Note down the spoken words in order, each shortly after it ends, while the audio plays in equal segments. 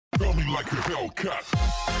Tell me like a Hellcat.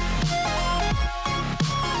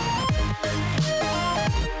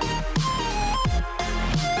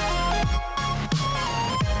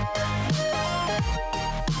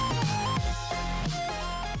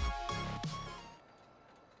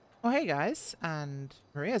 Oh hey guys, and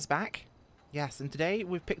Maria's back. Yes, and today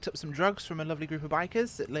we've picked up some drugs from a lovely group of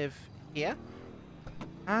bikers that live here.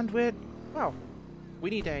 And well, we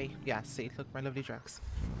need see, look, my lovely drugs.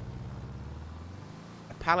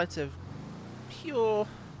 A pallet of pure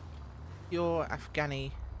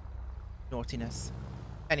Afghani naughtiness.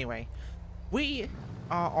 Anyway, we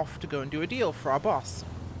are off to go and do a deal for our boss.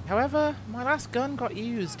 However, my last gun got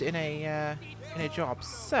used in a job,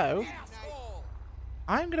 so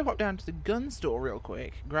I'm gonna pop down to the gun store real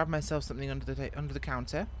quick, grab myself something under the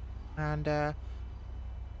counter, and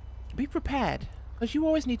be prepared, because you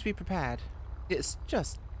always need to be prepared. It's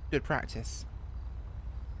just good practice.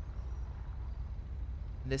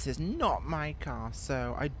 This is not my car,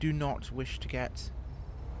 so I do not wish to get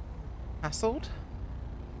hassled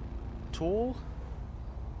at all.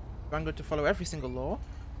 I'm going to follow every single law.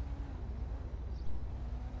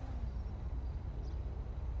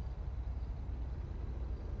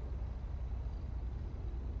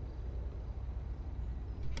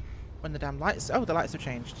 When the damn lights... Oh, the lights have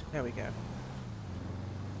changed. There we go.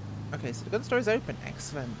 Okay, so the gun store is open.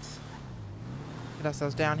 Excellent. Get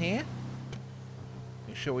ourselves down here.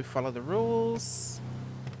 Make sure we follow the rules.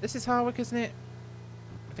 This is Harwick, isn't it?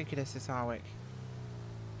 I think it is. This is Harwick.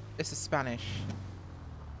 This is Spanish.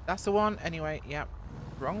 That's the one. Anyway, yep.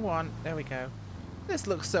 Wrong one. There we go. This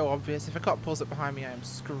looks so obvious. If a cop pulls up behind me, I am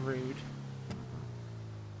screwed.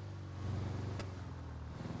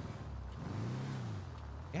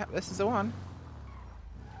 Yep, this is the one.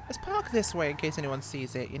 Let's park this way in case anyone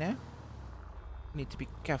sees it, you know? Need to be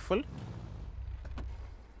careful.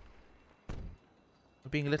 We're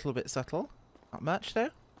being a little bit subtle. Not much, though.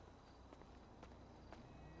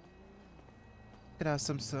 Could have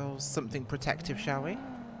something protective, shall we?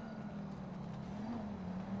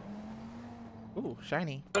 Ooh,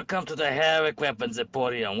 shiny. Welcome to the Havoc Weapons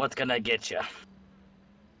Emporium. What can I get you?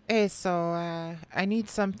 Hey, so, I need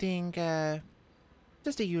something,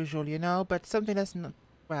 just the usual, you know, but something that's not...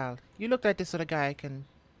 Well, you look like this sort of guy I can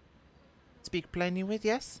speak plainly with,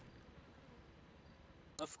 yes?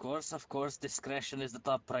 Of course. Discretion is the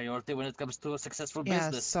top priority when it comes to a successful Yeah,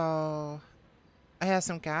 business. so... I have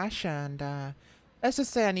some cash and, let's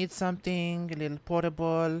just say I need something a little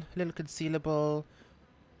portable, a little concealable,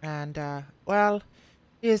 and, well,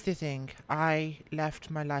 here's the thing. I left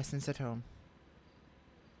my license at home.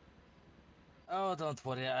 Oh, don't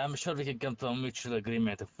worry. I'm sure we can come to a mutual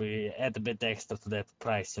agreement if we add a bit extra to that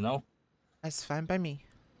price, you know? That's fine by me.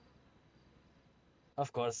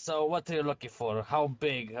 Of course. So what are you looking for? How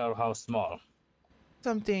big or how small?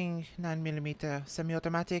 Something 9mm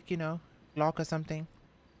semi-automatic, you know, Glock or something.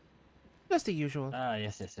 Just the usual. Ah,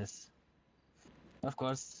 yes. Of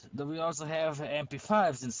course. Do we also have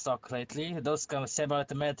MP5s in stock lately? Those come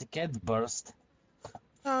semi-automatic and burst.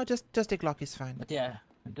 No, just a Glock is fine. But yeah,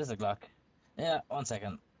 just a Glock. Yeah, 1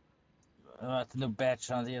 second. New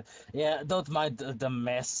batch on here. Yeah, don't mind the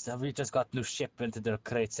mess. We just got new shipment in their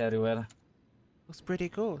crates everywhere. Looks pretty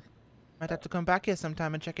cool. Might have to come back here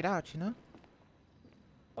sometime and check it out, you know?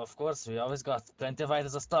 Of course, we always got plenty of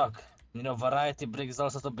items of stock. You know, variety brings all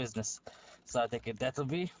sorts of business. So I think that'll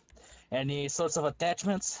be. Any sorts of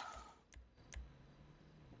attachments?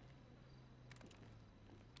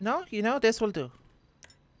 No, you know, this will do.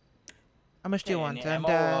 How much do you want? And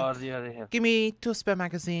Ammo or do you already have? give me 2 spare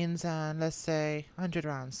magazines and let's say 100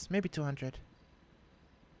 rounds, maybe 200.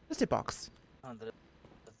 Just a box. 100.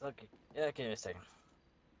 Okay. Yeah, give me a second.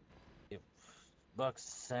 Yep.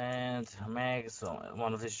 Box and mags. So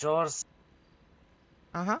one of these drawers.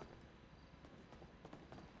 Uh-huh.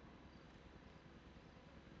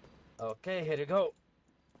 Okay, here you go.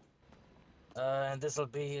 And this will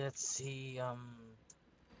be, let's see,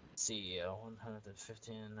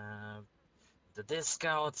 115, the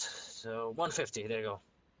discount, so 150, there you go.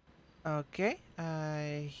 Okay,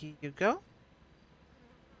 here you go.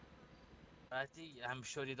 Righty, I'm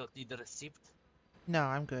sure you don't need the receipt. No,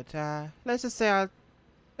 I'm good. Let's just say I'll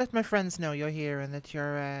let my friends know you're here and that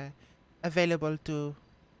you're available to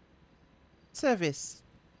service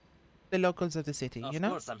the locals of the city, you know?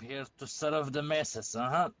 Of course, I'm here to serve the masses,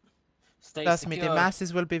 Stay Trust me, the secure.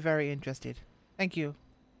 masses will be very interested. Thank you.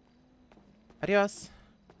 Adios.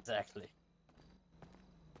 Exactly.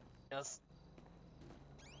 Yes.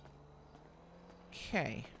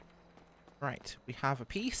 Okay. Right, we have a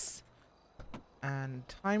piece. And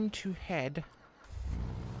time to head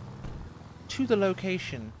to the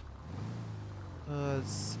location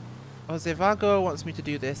Because Vago wants me to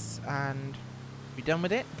do this and be done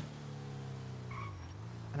with it.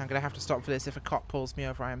 And I'm going to have to stop for this. If a cop pulls me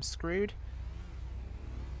over, I am screwed.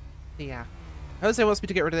 Yeah. Jose wants me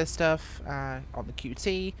to get rid of this stuff on the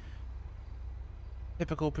QT.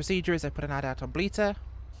 Typical procedure is I put an ad out on Bleater.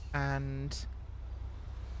 And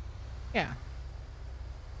yeah.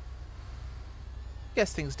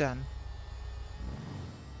 Gets things done.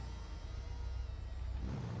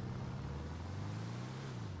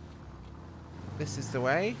 This is the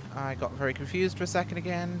way. I got very confused for a second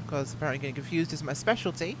again, because apparently getting confused is my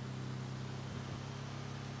specialty.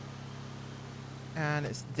 And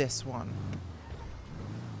it's this one.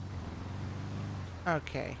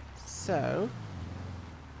 Okay, so...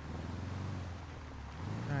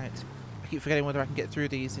 Right. I keep forgetting whether I can get through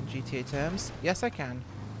these in GTA terms. Yes, I can.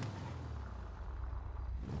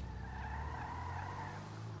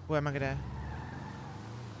 Where am I gonna...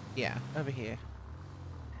 Yeah, over here.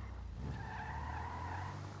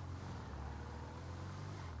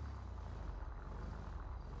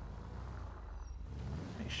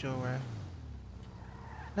 Make sure we're...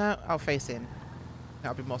 No, I'll face in.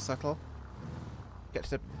 That'll be more subtle. Get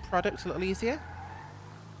to the product a little easier.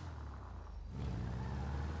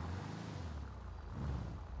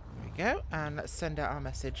 There we go, and let's send out our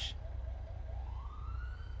message.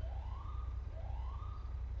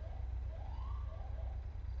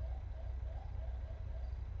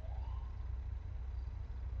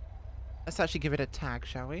 Let's actually give it a tag,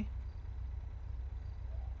 shall we?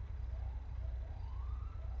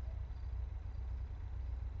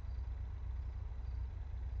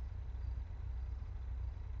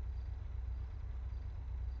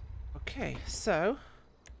 Okay, so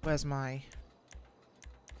where's my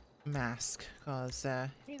mask? Because,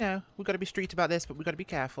 you know, we've got to be street about this, but we've got to be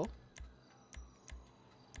careful.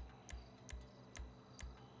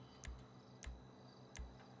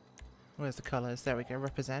 Where's the colours? There we go,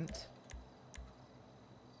 represent.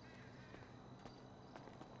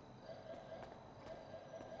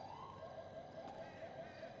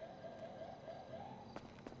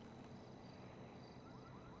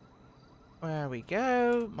 There we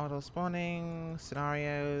go. Model spawning,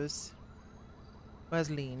 scenarios. Where's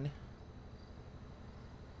lean?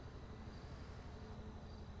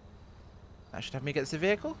 That should have me get the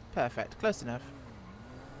vehicle. Perfect. Close enough.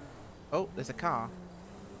 Oh, there's a car.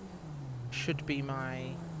 Should be my...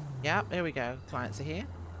 Yeah, there we go. Clients are here.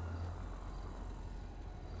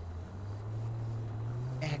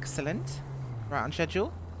 Excellent. Right on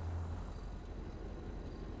schedule.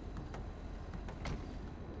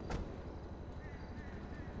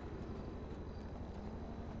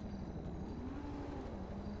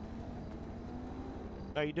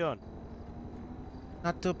 How you doing?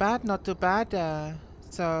 Not too bad, not too bad.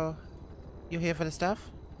 So, you here for the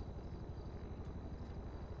stuff?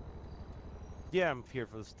 Yeah, I'm here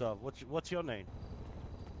for the stuff. What's your name?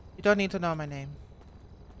 You don't need to know my name.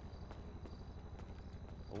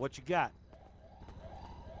 Well, what you got?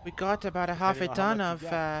 We got about a half a Depending on ton how of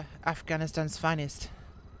much you got. Afghanistan's finest.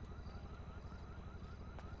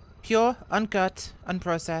 Pure, uncut,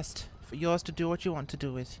 unprocessed, for yours to do what you want to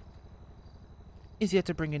do with. Easier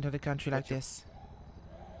to bring into the country like this.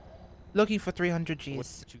 Looking for 300 Gs.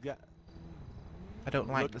 What you got? I don't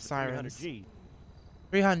like Looking the for 300 sirens. G.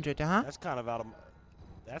 300, uh-huh. That's kind of out of.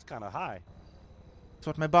 That's kind of high. That's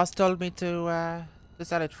what my boss told me to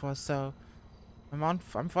sell it for, so... I'm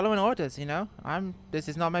following orders, you know? This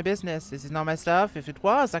is not my business. This is not my stuff. If it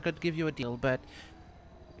was, I could give you a deal, but...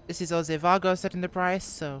 This is Jose Vagos setting the price,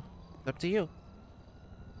 so... It's up to you.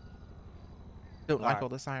 Don't like Alright. all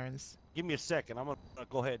the sirens. Give me a second. I'm gonna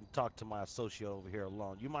go ahead and talk to my associate over here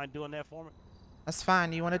alone. You mind doing that for me? That's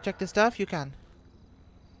fine. You want to check the stuff? You can.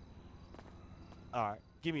 All right.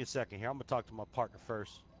 Give me a second here. I'm gonna talk to my partner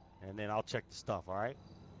first, and then I'll check the stuff. All right.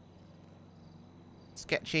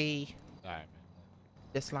 Sketchy. All right.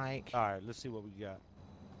 Dislike. All right. Let's see what we got.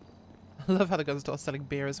 I love how the gun store's selling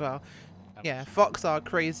beer as well. Yeah, Fox, our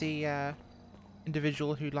crazy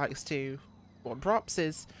individual who likes to want props,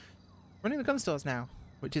 is running the gun stores now,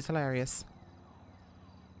 which is hilarious.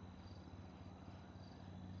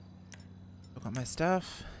 I've got my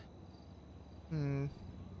stuff.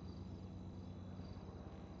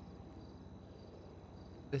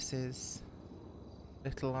 This is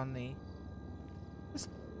little on the... Just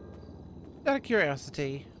out of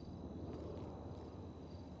curiosity.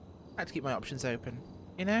 I like to keep my options open,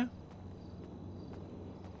 you know?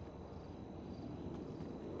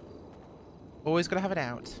 Always gotta have it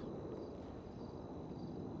out.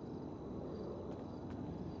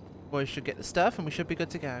 Boys should get the stuff and we should be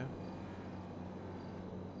good to go.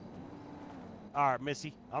 All right,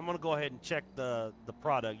 Missy. I'm gonna go ahead and check the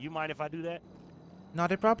product. You mind if I do that?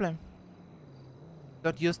 Not a problem.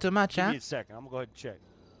 Don't use too much, Give huh? me a second. I'm gonna go ahead and check.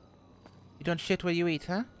 You don't shit where you eat,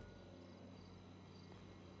 huh?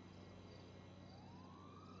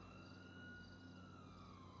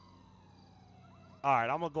 All right,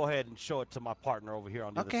 I'm gonna go ahead and show it to my partner over here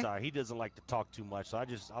on the Okay. other side. He doesn't like to talk too much, so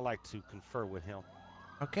I like to confer with him.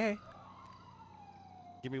 Okay.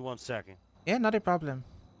 Give me 1 second. Yeah, not a problem.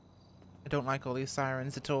 I don't like all these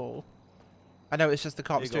sirens at all. I know it's just the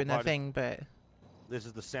cops you go, doing their partner. thing, but... This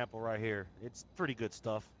is the sample right here. It's pretty good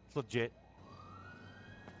stuff. It's legit.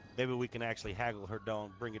 Maybe we can actually haggle her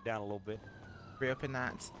down, bring it down a little bit. Reopen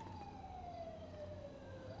that.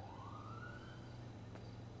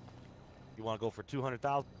 You want to go for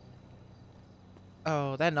 200,000?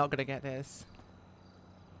 Oh, they're not gonna get this.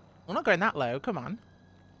 We're not going that low, come on.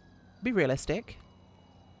 Be realistic.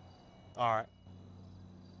 All right.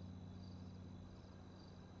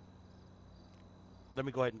 Let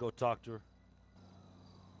me go ahead and go talk to her.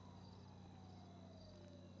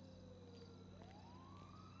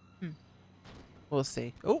 We'll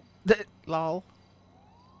see. Oh, lol.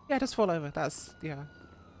 Yeah, just fall over. That's, yeah.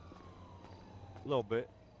 A little bit.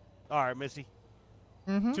 All right, Missy.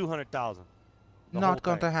 Mm-hmm. 200,000. Not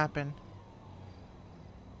going to happen.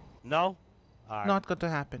 No? All right. Not going to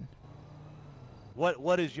happen.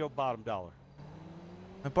 What is your bottom dollar?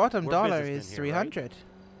 My bottom We're dollar businessmen is here, 300.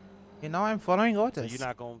 You know, I'm following So orders. you're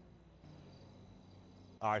not going.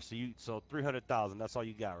 All right, so 300,000. That's all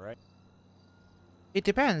you got, right? It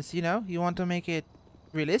depends, you know. You want to make it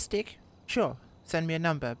realistic? Sure. Send me a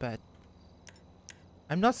number, but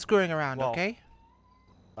I'm not screwing around, Well, okay?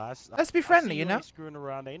 Let's be friendly, you know? Ain't screwing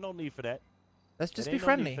around. There ain't no need for that. Let's just There be ain't no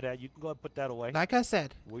friendly. need for that. You can go ahead and put that away. Like I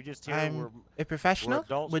said, We're just here. I'm a professional.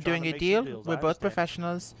 adults We're trying doing to a make some deal. deals. We're I both understand.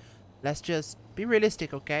 professionals. Let's just be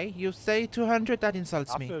realistic, okay? You say 200, that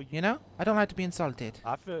insults I me. feel you. You know? I don't like to be insulted.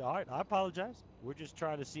 I feel all right. I apologize. We're just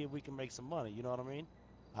trying to see if we can make some money. You know what I mean?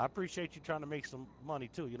 I appreciate you trying to make some money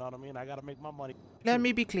too. You know what I mean? I gotta make my money. Let too.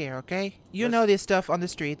 me be clear, okay? You Let's- know this stuff on the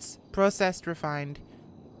streets. Processed, refined.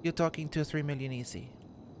 You're talking 2 or 3 million easy.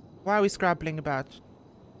 Why are we scrabbling about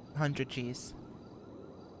 100 G's?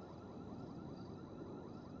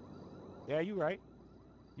 Yeah, you right.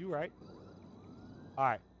 You right. All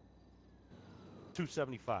right.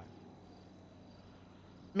 275.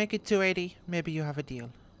 Make it 280. Maybe you have a deal.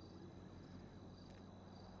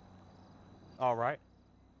 All right.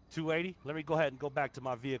 280. Let me go ahead and go back to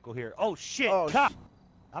my vehicle here. Oh shit! Oh, Cop!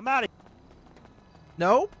 I'm out of.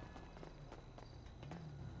 Nope.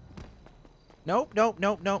 Nope, nope,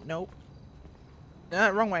 nope, nope, nope.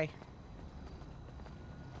 Wrong way.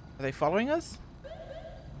 Are they following us?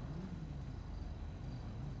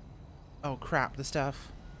 Oh crap, the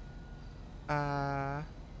stuff. I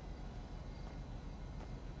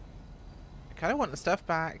kinda want the stuff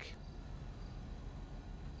back.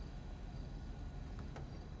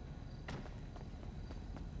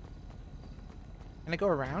 Can I go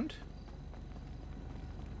around?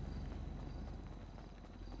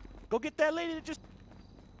 Go get that lady that just.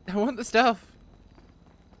 I want the stuff.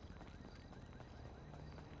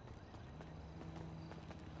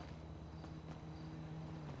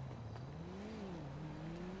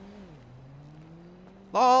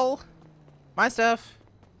 LOL. My stuff.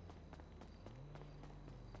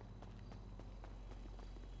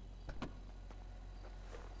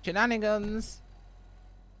 Shenanigans.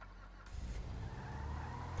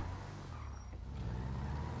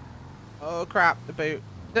 Oh crap, the boot.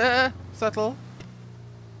 Subtle.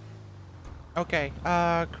 Okay,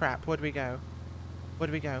 crap, where do we go? Where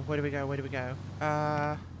do we go? Where do we go? Where do we go?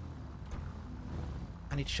 I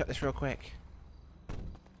need to shut this real quick.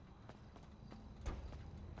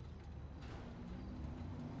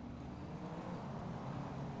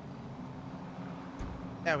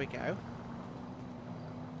 There we go.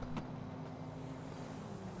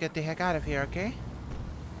 Get the heck out of here, okay?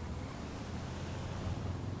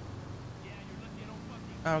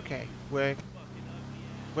 Okay, we're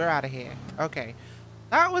out of here. Okay,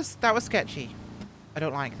 that was sketchy. I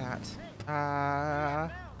don't like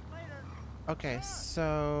that. Okay,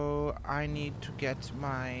 so I need to get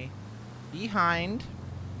my behind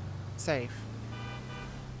safe.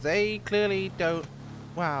 They clearly don't.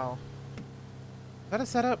 Wow. Is that a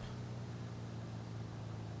setup?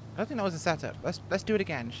 I don't think that was a setup. Let's do it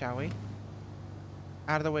again, shall we?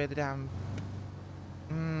 Out of the way of the damn.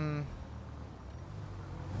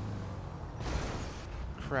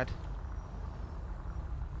 Crud.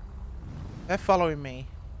 They're following me.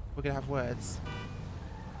 We're gonna have words.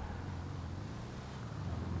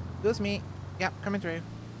 Excuse me. Yep, coming through.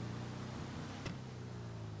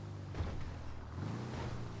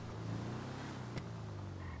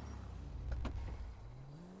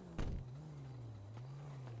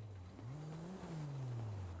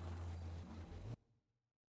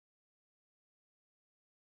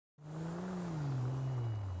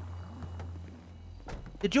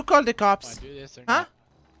 Did you call the cops? Want to do this or Huh?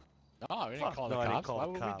 not? No, we didn't Fuck call no, the I didn't cops. call Why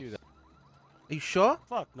the would cops. we do that? Are you sure?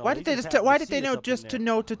 Fuck no. Why did they happened why to did see they us know up in just to there.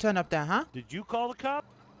 know to turn up there, huh? Did you call the cop?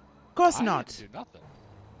 Of course I not. didn't do nothing.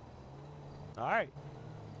 All right.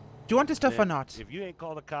 Do you want the stuff or Then not? If you ain't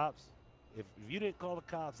call the cops, if you didn't call the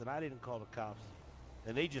cops and I didn't call the cops,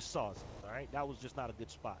 then they just saw us. All right. That was just not a good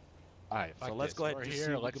spot. All right, So fuck let's this. go ahead We're and just here.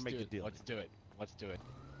 see if we Let's can make do the it. deal. Let's do it. Let's do it.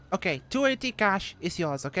 Okay, 280 cash is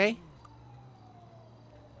yours, okay?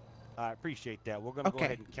 I appreciate that. We're gonna go Okay.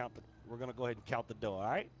 ahead and count the. We're gonna go ahead and count the dough. All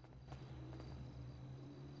right.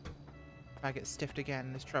 If I get stiffed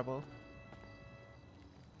again, there's trouble.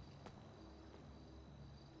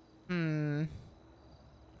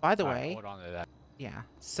 By the All right, way, hold on to that. yeah.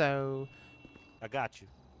 So, I got you.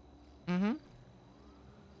 mm-hmm.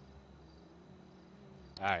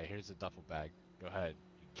 All right, here's the duffel bag. Go ahead.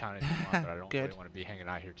 You count it if you want, but I don't Good. really want to be hanging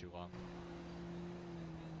out here too long.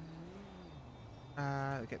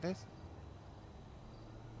 Get this.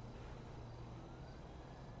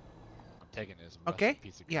 I'm taking this Okay, rusty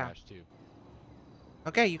piece of yeah. cash too.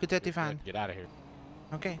 Okay, you could dirty Good, van. Get out of here.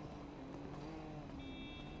 Okay.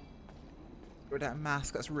 With that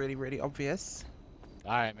mask, that's really, really obvious.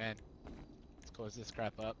 All right, man. Let's close this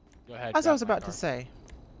crap up. Go ahead. As I grab was my about car. to say.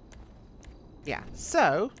 Yeah,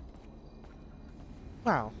 so...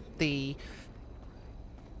 Well, the...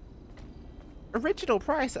 original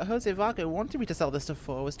price that Jose Vago wanted me to sell this stuff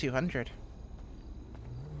for was 200.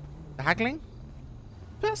 The haggling?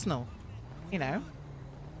 Personal. You know?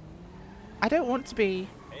 I don't want to be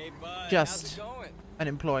just an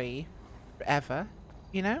employee forever,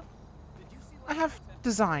 you know? I have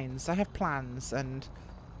designs, I have plans, and,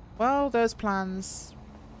 well, those plans,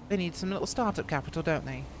 they need some little startup capital, don't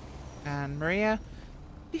they? And Maria,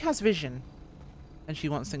 she has vision, and she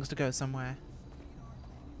wants things to go somewhere.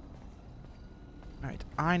 Right,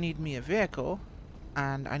 I need me a vehicle,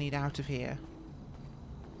 and I need out of here.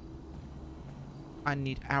 I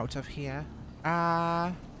need out of here.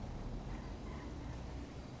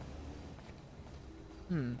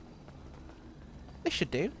 This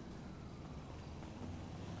should do.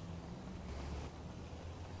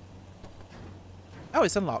 Oh,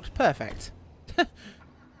 it's unlocked. Perfect.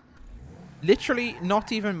 Literally,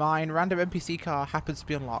 not even mine. Random NPC car happens to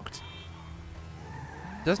be unlocked.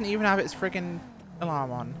 Doesn't even have its friggin'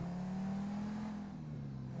 alarm on.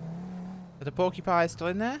 Are the porcupines still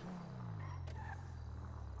in there?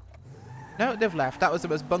 No, they've left. That was the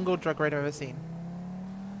most bungled drug raid I've ever seen.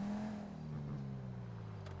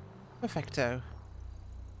 Perfecto.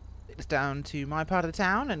 Take this down to my part of the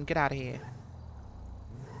town and get out of here.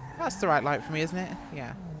 That's the right light for me, isn't it?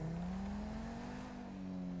 Yeah.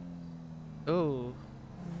 Ooh.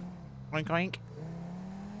 Oink oink.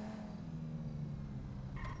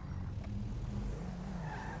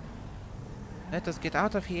 Let us get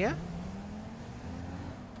out of here.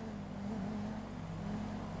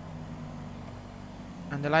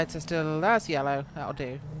 And the lights are still... that's yellow. That'll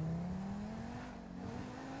do.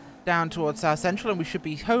 Down towards South Central and we should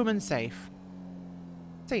be home and safe.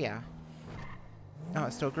 So yeah. Oh,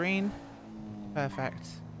 it's still green. Perfect.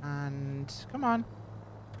 And... come on.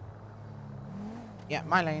 Yeah,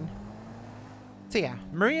 my lane. So yeah,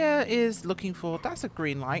 Maria is looking for... that's a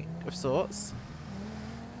green light of sorts.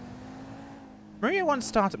 Maria wants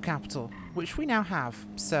startup capital, which we now have.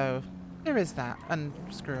 So, there is that. And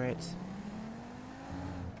screw it.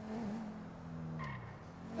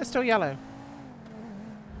 It's still yellow.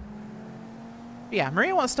 But yeah,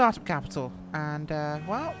 Maria wants startup capital. And,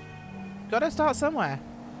 well, gotta start somewhere.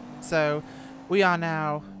 So, we are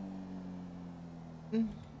now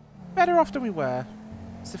better off than we were.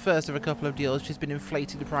 It's the first of a couple of deals she's been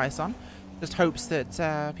inflating the price on. Just hopes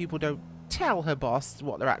that people don't tell her boss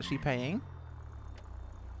what they're actually paying.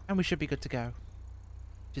 And we should be good to go.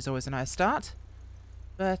 Which is always a nice start.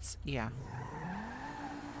 But, yeah.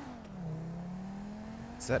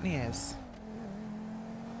 Certainly is.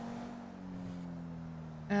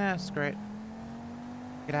 Screw it.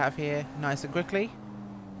 Get out of here nice and quickly.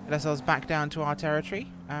 Get ourselves back down to our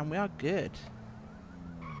territory. And we are good.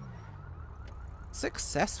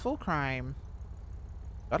 Successful crime.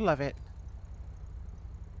 Gotta love it.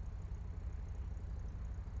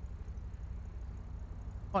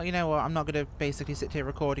 Well, you know what? I'm not going to basically sit here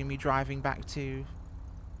recording me driving back to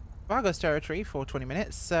Vagos territory for 20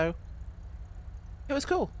 minutes, so it was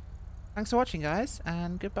cool. Thanks for watching, guys,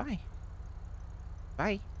 and goodbye.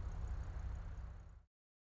 Bye.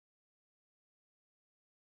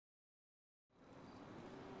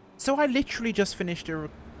 So I literally just finished a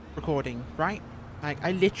recording, right? Like,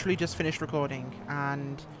 I literally just finished recording,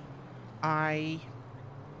 and I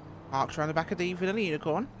parked around the back of the Vanilla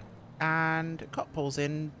Unicorn, And a cop pulls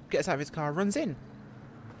in, gets out of his car, runs in.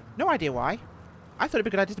 No idea why. I thought it'd be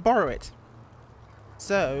a good idea to borrow it.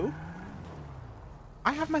 So,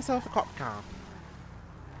 I have myself a cop car.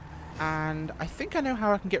 And I think I know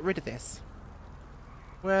how I can get rid of this.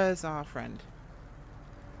 Where's our friend?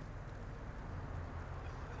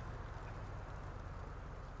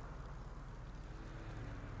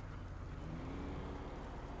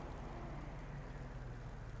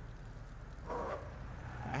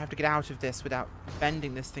 I have to get out of this without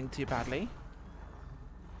bending this thing too badly.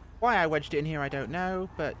 Why I wedged it in here, I don't know,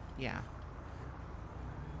 but yeah.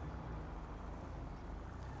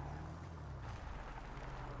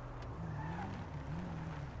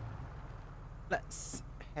 Let's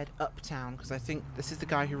head uptown, because I think this is the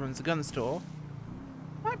guy who runs the gun store.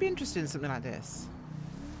 Might be interested in something like this.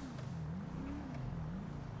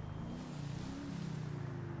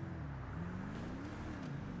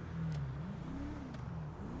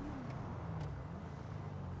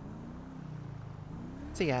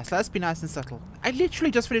 So yes, let's be nice and subtle. I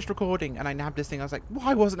literally just finished recording and I nabbed this thing. I was like,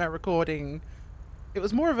 why wasn't I recording? It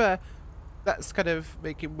was more of a, let's kind of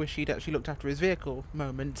make him wish he'd actually looked after his vehicle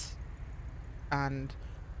moment. And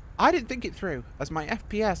I didn't think it through, as my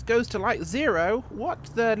FPS goes to like 0. What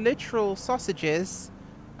the literal sausage is?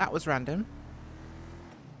 That was random.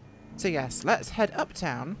 So yes, let's head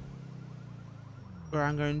uptown, where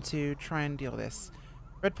I'm going to try and deal this.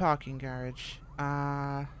 Red parking garage.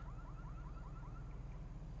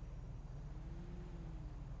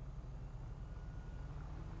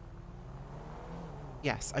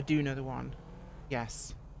 Yes, I do know the one.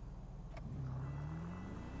 Yes.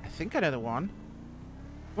 I think I know the one.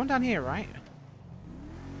 One down here, right? Here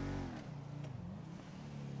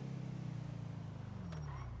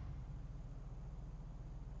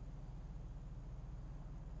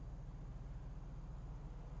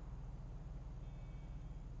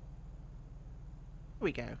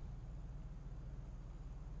we go.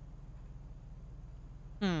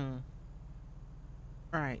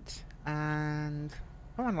 Right, and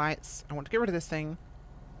come on, lights. I want to get rid of this thing.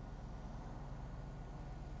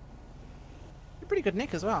 You're pretty good,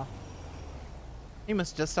 Nick, as well. He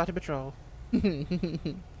must have just started patrol.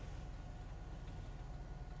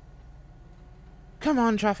 Come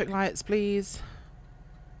on, traffic lights, please.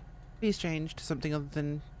 Please change to something other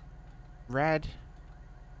than red.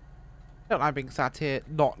 I don't like being sat here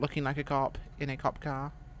not looking like a cop in a cop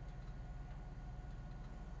car.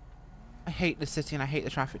 I hate the city and I hate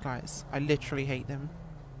the traffic lights. I literally hate them.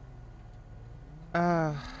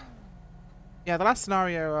 Yeah, the last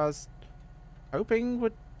scenario I was hoping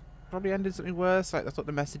would probably end in something worse. Like, I thought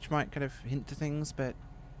the message might kind of hint to things, but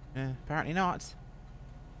apparently not.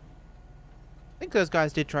 I think those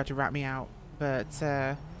guys did try to rat me out, but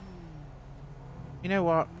you know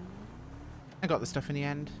what? I got the stuff in the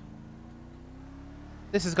end.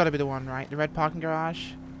 This has got to be the one, right? The red parking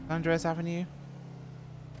garage, San Andreas Avenue.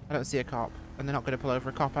 I don't see a cop, and they're not going to pull over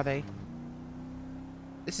a cop, are they?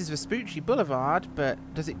 This is Vespucci Boulevard, but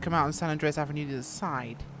does it come out on San Andreas Avenue to the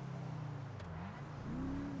side?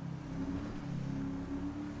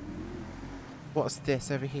 What's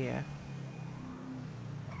this over here?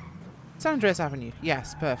 San Andreas Avenue.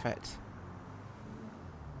 Yes, perfect.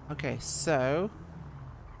 Okay, so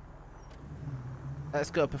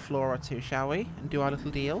let's go up a floor or two, shall we? And do our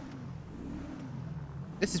little deal.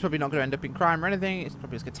 This is probably not going to end up in crime or anything. It's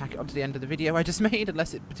probably just going to tack it onto the end of the video I just made,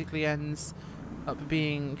 unless it particularly ends up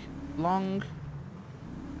being long.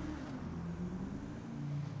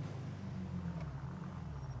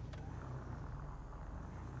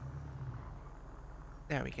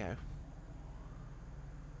 There we go.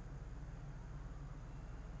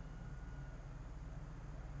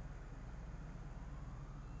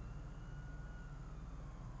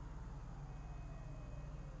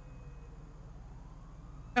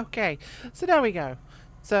 Okay, so there we go.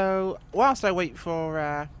 So, whilst I wait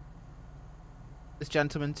for this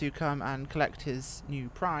gentleman to come and collect his new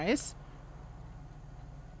prize,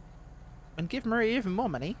 and give Marie even more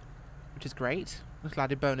money, which is great. Little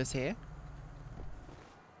added bonus here.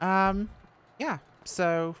 Yeah,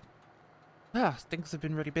 so things have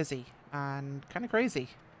been really busy and kind of crazy.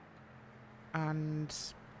 And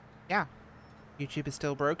yeah, YouTube is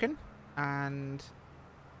still broken and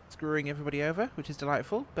screwing everybody over, which is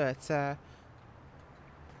delightful, but it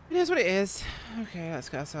is what it is. Okay, let's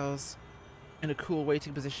get ourselves in a cool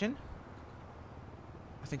waiting position.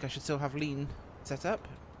 I think I should still have lean set up.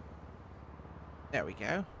 There we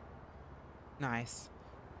go. Nice.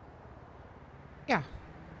 Yeah.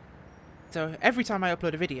 So every time I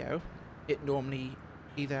upload a video, it normally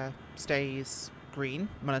either stays green,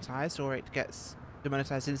 monetized, or it gets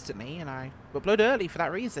demonetized instantly, and I upload early for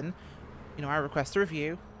that reason. You know, I request a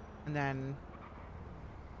review, and then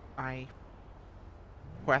I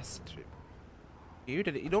request reviewed,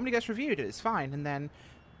 and it normally gets reviewed, and it's fine, and then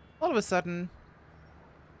all of a sudden,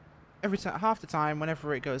 half the time,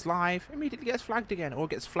 whenever it goes live, immediately gets flagged again, or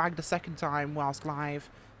gets flagged a second time whilst live.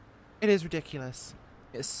 It is ridiculous.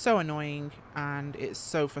 It's so annoying, and it's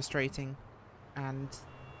so frustrating, and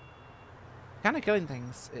kind of killing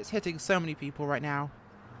things. It's hitting so many people right now,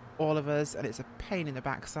 all of us, and it's a pain in the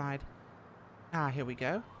backside. Ah, here we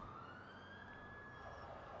go.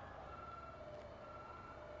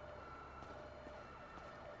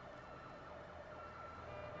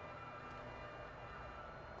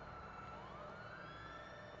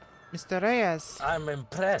 Mr. Reyes. I'm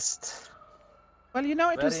impressed. Well, you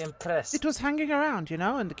know, Very impressed. it was hanging around, you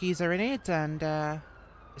know, and the keys are in it, and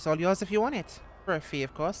it's all yours if you want it. For a fee,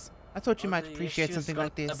 of course. I thought you might appreciate something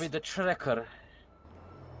like this. Be the tracker.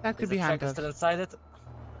 That could Is be the tracker handled. still inside it?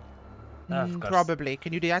 Of course. Probably.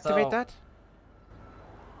 Can you deactivate So- that?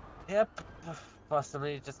 Yep.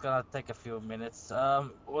 Possibly. Just gonna take a few minutes.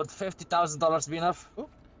 Would $50,000 be enough?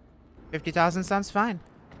 50,000 sounds fine.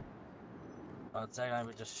 One second, I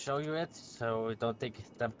will just show you it, so we don't think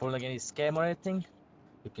I'm pulling any scam or anything.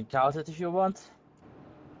 You can count it if you want.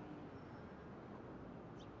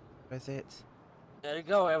 Where's it? There you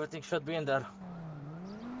go, everything should be in there.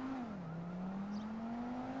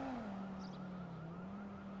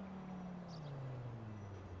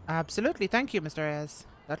 Absolutely. Thank you, Mr. Reyes.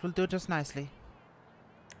 That will do just nicely.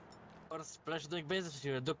 Of course, pleasure doing business with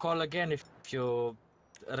you. Do call again if you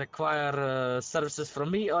require services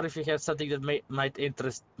from me, or if you have something that might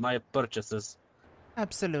interest my purchases.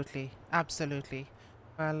 Absolutely. Absolutely.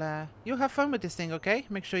 Well, you have fun with this thing, okay?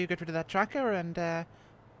 Make sure you get rid of that tracker, and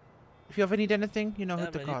if you ever need anything, you know who Yeah,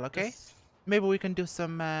 to but call, it okay? is- Maybe we can do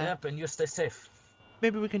some, Yep, and you stay safe.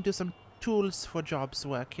 maybe we can do some tools for jobs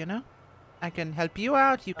work, you know? I can help you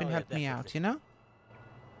out, you can Oh, yeah, help me out, definitely. you know?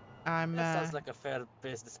 I'm, That sounds like a fair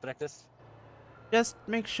business practice. just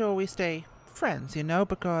make sure we stay friends, you know,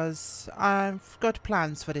 because I've got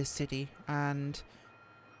plans for this city, and,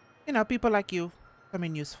 you know, people like you come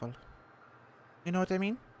in useful. You know what I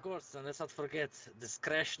mean? Of course, and let's not forget,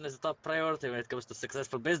 discretion is the top priority when it comes to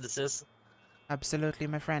successful businesses. Absolutely,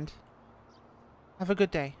 my friend. Have a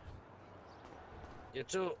good day. You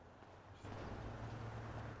too.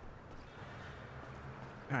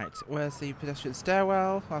 Alright, where's the pedestrian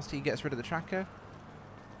stairwell whilst he gets rid of the tracker?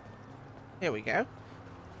 Here we go.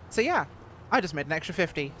 So yeah, I just made an extra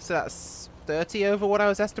 50, so that's 30 over what I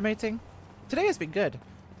was estimating. Today has been good.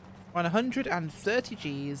 We're on 130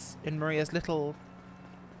 Gs in Maria's little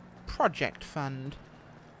project fund.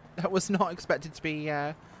 That was not expected to be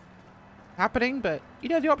happening, but you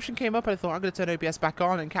know, the option came up and I thought I'm going to turn OBS back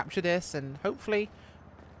on and capture this, and hopefully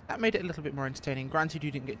that made it a little bit more entertaining. Granted,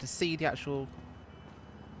 you didn't get to see the actual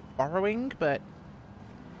borrowing, but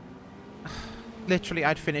literally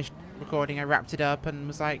I'd finished recording, I wrapped it up and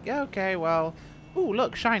was like, yeah, okay, well, ooh,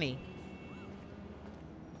 look, shiny.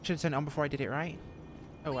 Should have turned it on before I did it, right?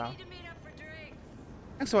 Oh well.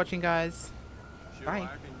 Thanks for watching, guys. Sure, Bye. I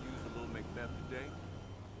can